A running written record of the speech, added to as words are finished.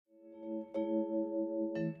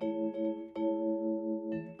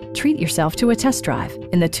Treat yourself to a test drive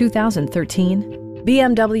in the 2013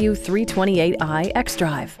 BMW 328i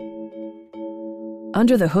xDrive.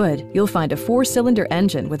 Under the hood, you'll find a 4-cylinder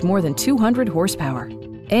engine with more than 200 horsepower.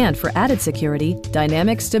 And for added security,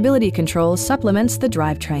 dynamic stability control supplements the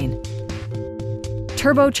drivetrain.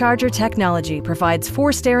 Turbocharger technology provides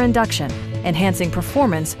forced air induction, enhancing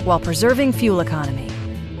performance while preserving fuel economy.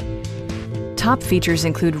 Top features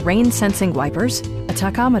include rain-sensing wipers, a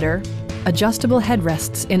tachometer, adjustable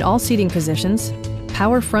headrests in all seating positions,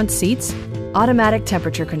 power front seats, automatic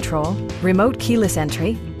temperature control, remote keyless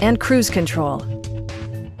entry, and cruise control.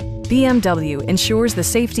 BMW ensures the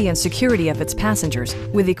safety and security of its passengers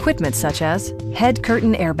with equipment such as head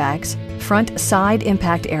curtain airbags, front side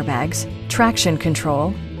impact airbags, traction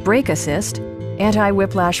control, brake assist,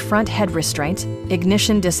 anti-whiplash front head restraints,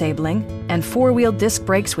 ignition disabling, and 4-wheel disc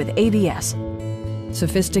brakes with ABS.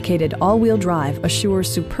 Sophisticated all-wheel drive assures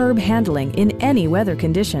superb handling in any weather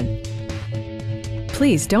condition.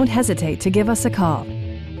 Please don't hesitate to give us a call.